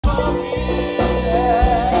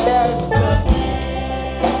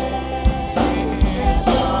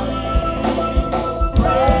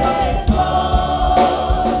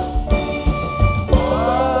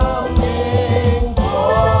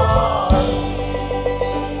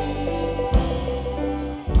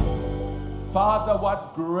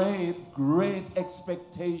what great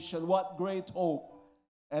expectation, what great hope.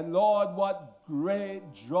 And Lord, what great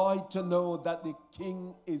joy to know that the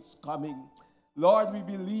King is coming. Lord, we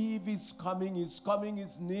believe He's coming. His coming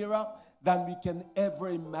is nearer than we can ever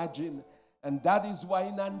imagine. And that is why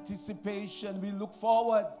in anticipation we look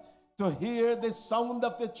forward to hear the sound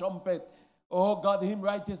of the trumpet. Oh God, hymn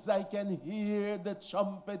writers, I can hear the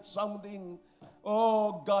trumpet sounding.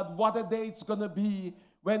 Oh God, what a day it's going to be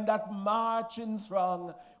when that marching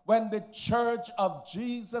throng, when the church of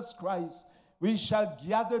Jesus Christ, we shall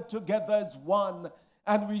gather together as one,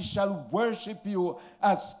 and we shall worship you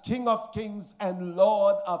as King of Kings and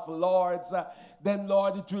Lord of Lords. Then,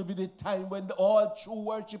 Lord, it will be the time when all true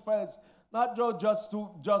worshipers, not just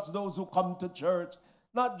those who come to church,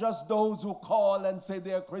 not just those who call and say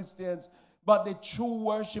they're Christians, but the true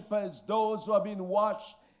worshipers, those who have been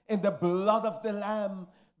washed in the blood of the Lamb,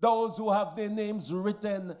 those who have their names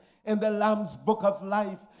written in the Lamb's book of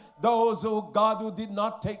life, those, oh God, who did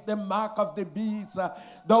not take the mark of the beast,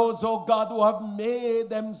 those, oh God, who have made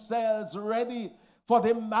themselves ready for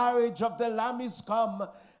the marriage of the Lamb is come.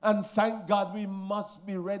 And thank God we must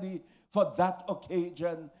be ready for that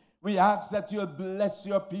occasion. We ask that you'll bless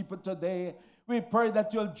your people today. We pray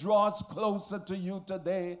that you'll draw us closer to you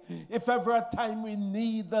today. If ever a time we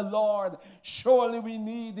need the Lord, surely we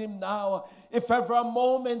need him now. If ever a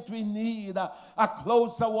moment we need a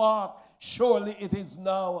closer walk, surely it is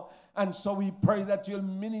now. And so we pray that you'll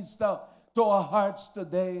minister to our hearts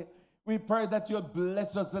today. We pray that you'll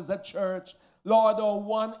bless us as a church. Lord, our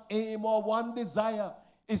one aim or one desire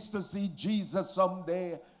is to see Jesus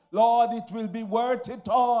someday. Lord, it will be worth it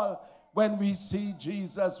all when we see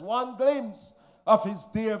Jesus. One glimpse of his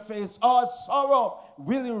dear face, our sorrow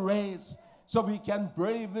will erase, so we can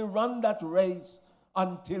bravely run that race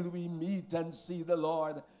until we meet and see the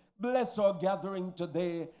Lord. Bless our gathering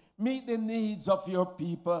today. Meet the needs of your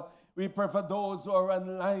people. We pray for those who are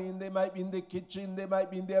online. They might be in the kitchen. They might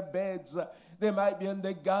be in their beds. They might be in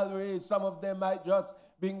the gallery. Some of them might just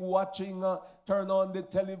be watching, turn on the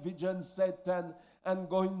television set and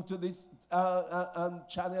going to this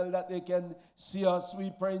channel that they can see us.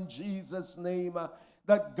 We pray in Jesus' name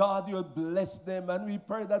that God, you'll bless them. And we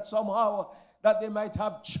pray that somehow that they might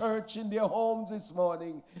have church in their homes this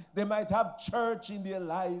morning. They might have church in their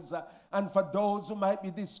lives. And for those who might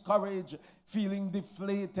be discouraged, feeling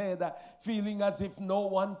deflated, feeling as if no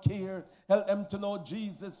one cares, help them to know,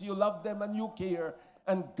 Jesus, you love them and you care.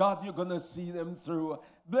 And God, you're going to see them through.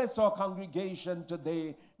 Bless our congregation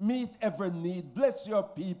today. Meet every need. Bless your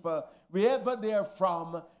people. Wherever they're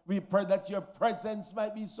from, we pray that your presence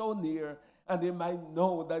might be so near and they might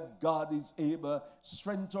know that God is able.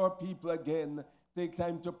 Strengthen our people again. Take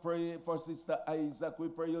time to pray for Sister Isaac. We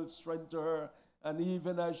pray you'll strengthen her. And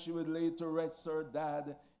even as she would lay to rest her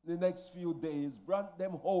dad in the next few days, grant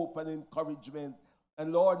them hope and encouragement.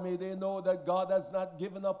 And Lord, may they know that God has not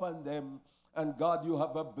given up on them. And God, you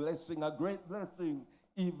have a blessing, a great blessing,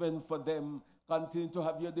 even for them. Continue to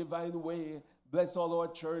have your divine way. Bless all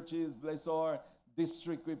our churches. Bless our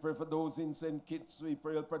district. We pray for those in St. Kitts. We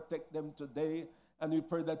pray you'll protect them today. And we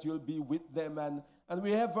pray that you'll be with them. And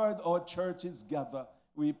we have heard our churches gather.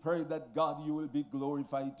 We pray that, God, you will be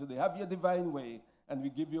glorified today. Have your divine way. And we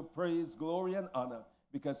give you praise, glory, and honor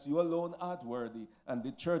because you alone art worthy. And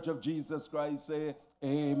the Church of Jesus Christ say,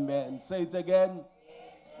 amen. Say it again.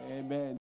 Amen. Amen.